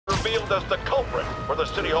revealed as the culprit for the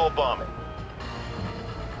City Hall bombing.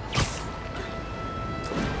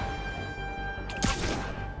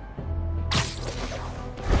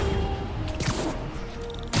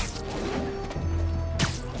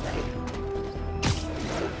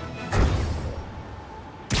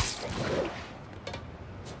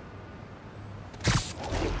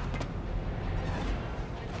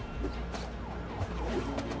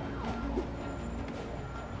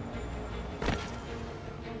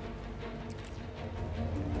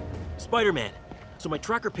 Spider-Man. So my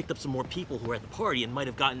tracker picked up some more people who were at the party and might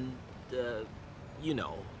have gotten, you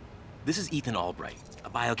know. This is Ethan Albright, a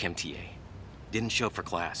biochem TA. Didn't show up for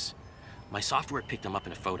class. My software picked him up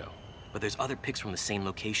in a photo, but there's other pics from the same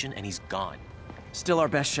location and he's gone. Still our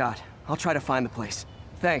best shot. I'll try to find the place.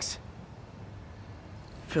 Thanks.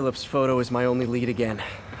 Philip's photo is my only lead again.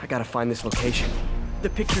 I gotta find this location. The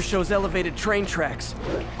picture shows elevated train tracks,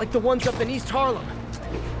 like the ones up in East Harlem.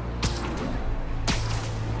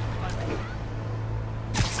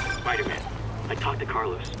 Spider-Man, I talked to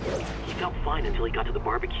Carlos. He felt fine until he got to the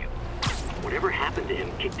barbecue. Whatever happened to him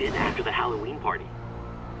kicked in after the Halloween party.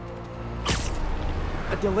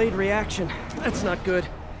 A delayed reaction. That's not good.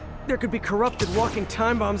 There could be corrupted walking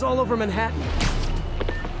time bombs all over Manhattan.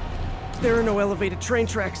 There are no elevated train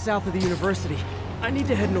tracks south of the university. I need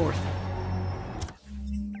to head north.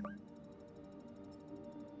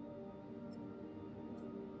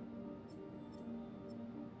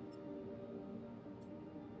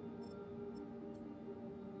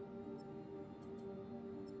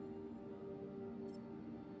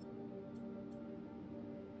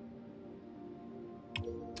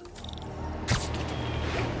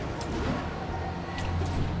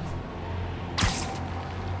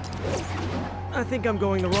 I think I'm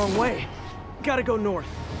going the wrong way. Gotta go north.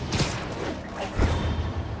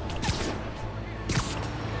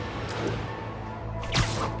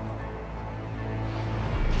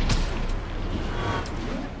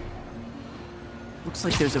 Looks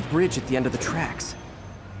like there's a bridge at the end of the tracks.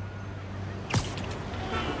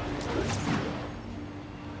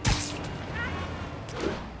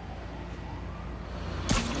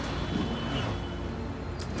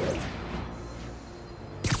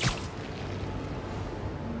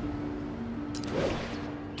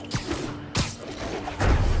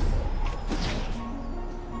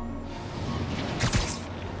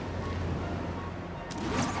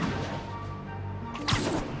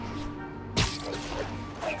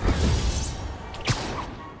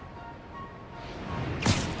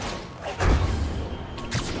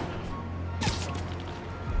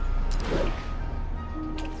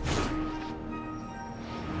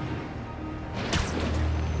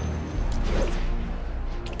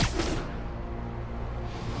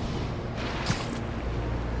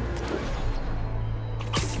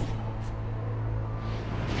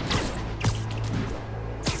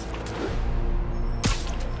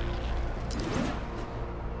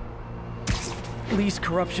 Police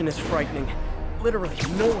corruption is frightening. Literally,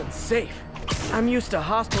 no one's safe. I'm used to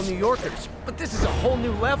hostile New Yorkers, but this is a whole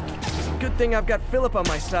new level. Good thing I've got Philip on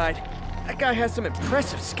my side. That guy has some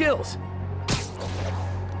impressive skills.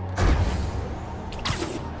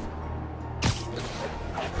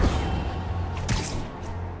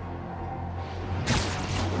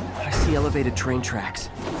 I see elevated train tracks.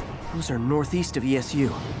 Those are northeast of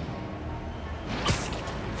ESU.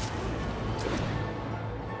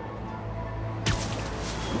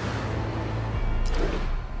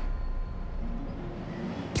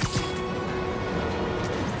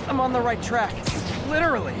 I'm on the right track.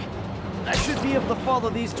 Literally. I should be able to follow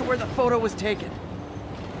these to where the photo was taken.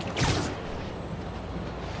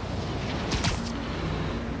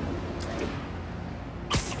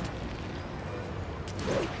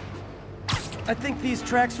 I think these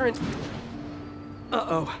tracks are in...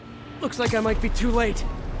 Uh-oh. Looks like I might be too late.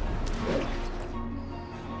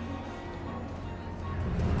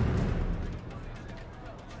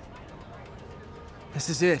 This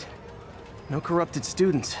is it. No corrupted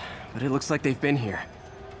students, but it looks like they've been here.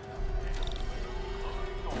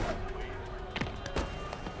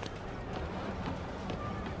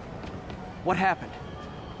 What happened?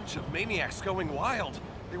 Bunch of maniacs going wild.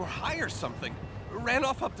 They were high or something. Ran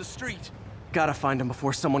off up the street. Gotta find them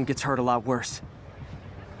before someone gets hurt a lot worse.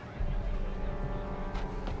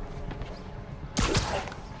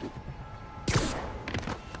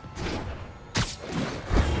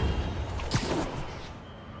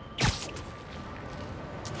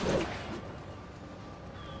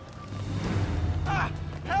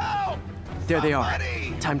 There they are.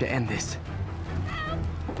 Time to end this. Help!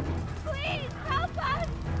 Please, help us!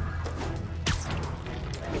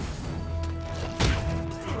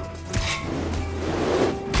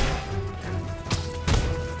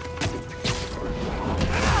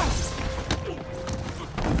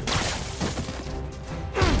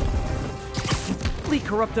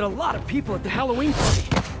 interrupted a lot of people at the Halloween party.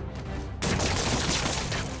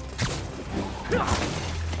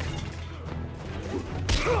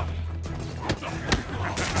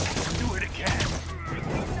 Do it again.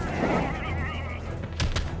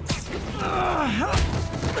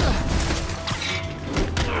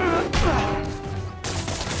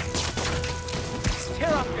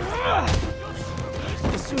 Tear up.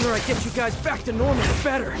 The sooner I get you guys back to normal, the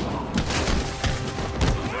better.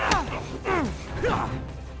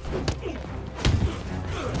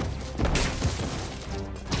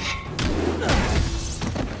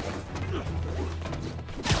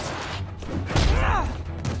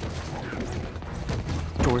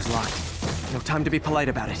 Door's locked. No time to be polite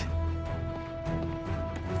about it.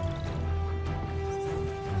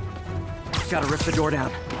 Gotta rip the door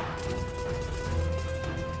down.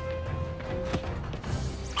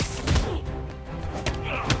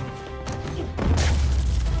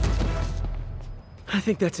 I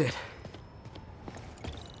think that's it.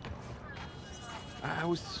 I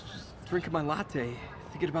was just drinking my latte,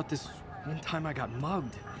 thinking about this one time I got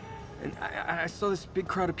mugged. And I saw this big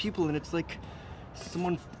crowd of people, and it's like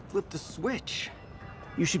someone flipped a switch.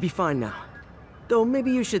 You should be fine now. Though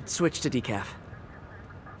maybe you should switch to decaf.